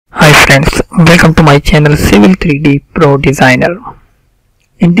friends, welcome to my channel Civil3D Pro Designer.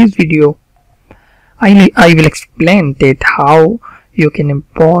 In this video I will explain that how you can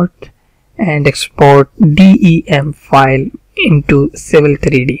import and export DEM file into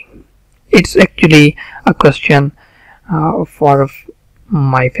Civil3D. It's actually a question for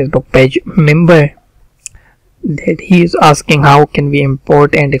my Facebook page member, that he is asking how can we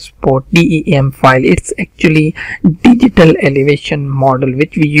import and export DEM file. It's actually digital elevation model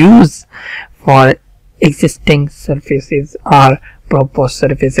which we use for existing surfaces or proposed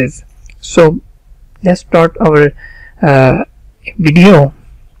surfaces. So let's start our video.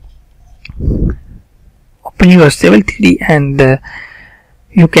 Open your Civil3D and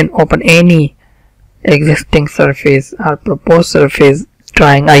you can open any existing surface or proposed surface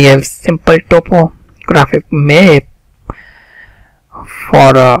drawing. I have simple topographic map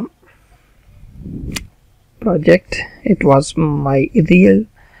for a project. It was my real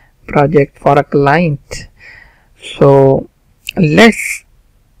project for a client. So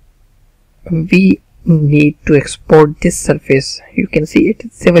we need to export this surface. You can see it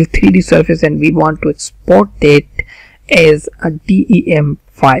is Civil3D surface and we want to export it as a DEM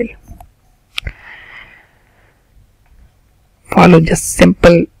file. Follow just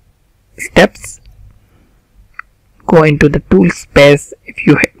simple steps. Go into the tool space. If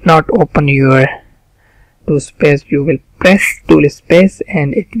you have not opened your tool space, you will press tool space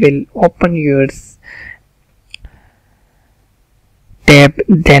and it will open your tab.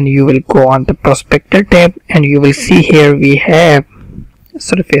 Then you will go on the prospector tab and you will see here we have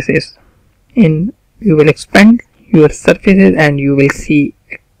surfaces. You will expand your surfaces and you will see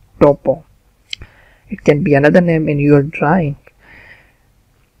topo. It can be another name in your drawing.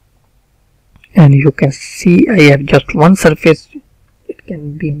 And you can see I have just one surface. It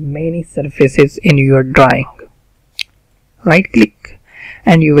can be many surfaces in your drawing. Right click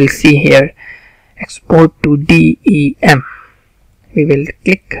and you will see here export to DEM. We will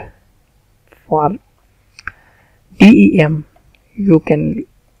click for DEM. You can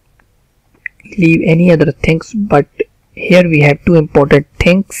leave any other things, but here we have two important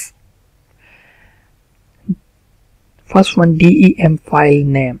things. First one, DEM file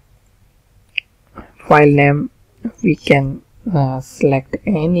name. File name we can select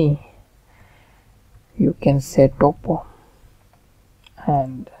any. You can say topo,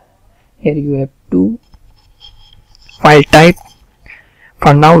 and here you have two. File type,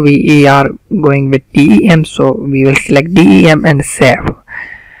 for now we are going with DEM, so we will select DEM and save.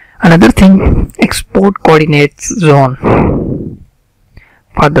 Another thing, export coordinates zone.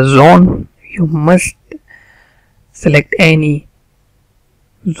 For the zone you must select any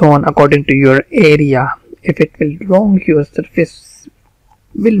zone according to your area. If it will wrong, your surface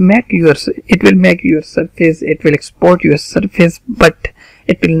will make your surface, it will export your surface, but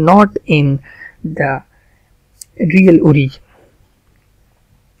it will not in the real origin.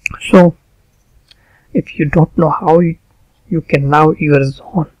 So if you don't know how you can now your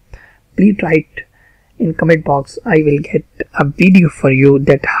zone, please write in comment box. I will get a video for you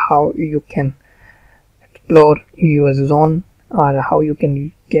that how you can explore your zone or how you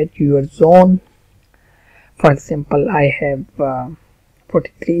can get your zone. For example, I have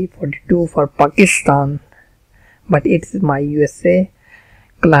 43, 42 for Pakistan, but it's my USA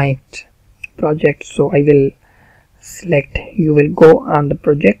client project, so I will select. You will go on the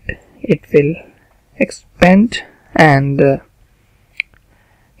project, it will expand and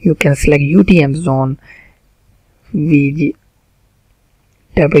you can select UTM zone VWS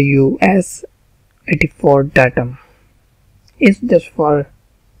 84 datum. It's just for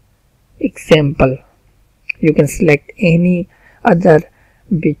example. You can select any other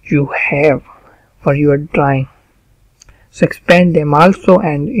which you have for your drawing, so expand them also,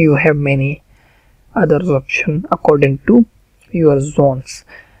 and you have many other options according to your zones.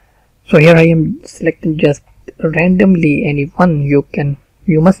 So here I am selecting just randomly any one.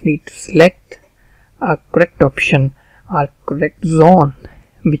 You must need to select a correct option or correct zone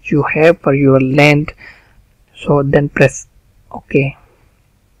which you have for your land. So then press OK.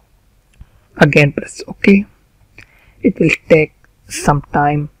 Again press OK. It will take some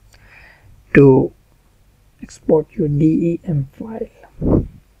time to export your DEM file.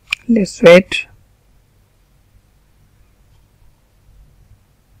 Let's wait.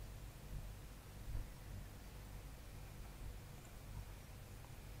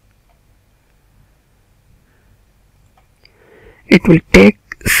 It will take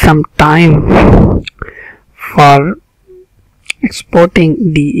some time for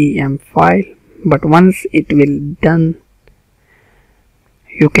exporting DEM file, but once it will done,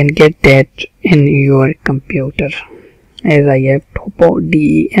 you can get that in your computer. As I have topo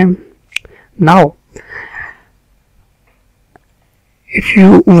DEM, Now if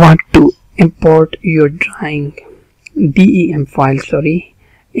you want to import your drawing DEM file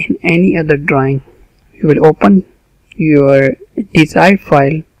in any other drawing, you will open your desired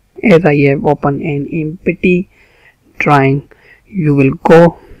file. As I have opened an empty drawing, you will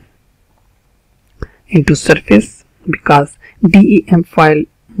go into surface, because DEM file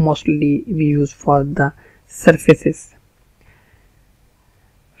mostly we use for the surfaces.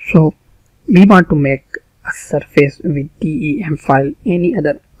 So we want to make a surface with DEM file. Any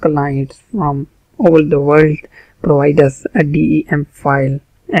other clients from all the world provide us a DEM file,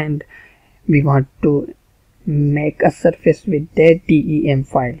 and we want to make a surface with that DEM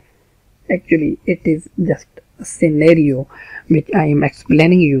file. Actually, it is just a scenario which I am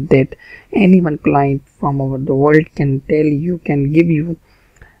explaining you, that any one client from over the world can give you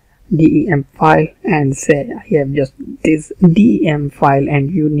DEM file and say, I have just this DEM file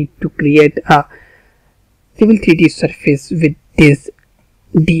and you need to create a Civil3D surface with this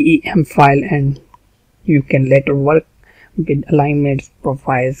DEM file, and you can later work with alignments,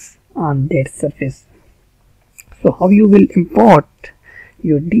 profiles on that surface. So how you will import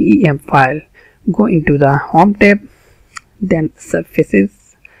your DEM file? Go into the home tab, then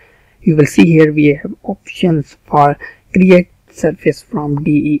surfaces. You will see here we have options for create surface from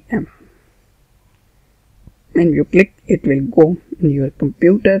DEM. And you click, it will go in your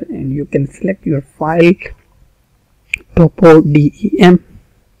computer and you can select your file, topo DEM,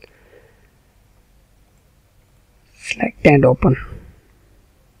 select and open.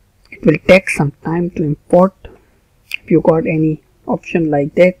 It will take some time to import. If you got any option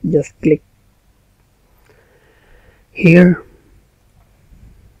like that, just click here.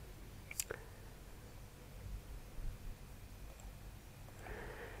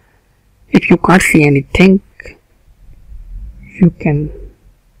 If you can't see anything, you can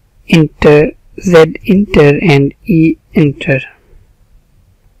enter Z enter and E enter.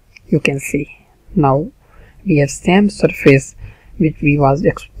 You can see now we have same surface which we was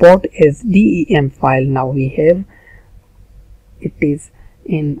export as DEM file. Now we have it is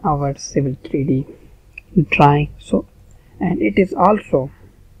in our Civil3D drawing. So, and it is also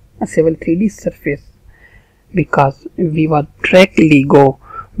a Civil3D surface, because we will directly go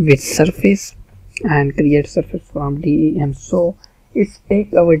with surface and create surface from DEM. So it's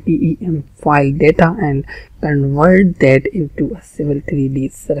take our DEM file data and convert that into a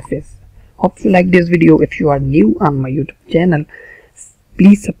Civil3D surface. Hope you like this video. If you are new on my YouTube channel,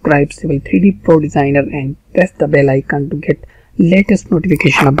 please subscribe Civil3D Pro Designer and press the bell icon to get latest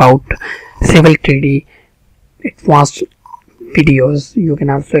notification about Civil3D advanced videos. You can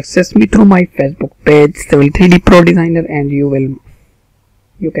also access me through my Facebook page Civil3D Pro Designer, and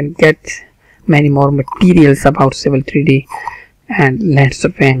you can get many more materials about Civil3D and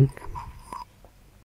landscaping.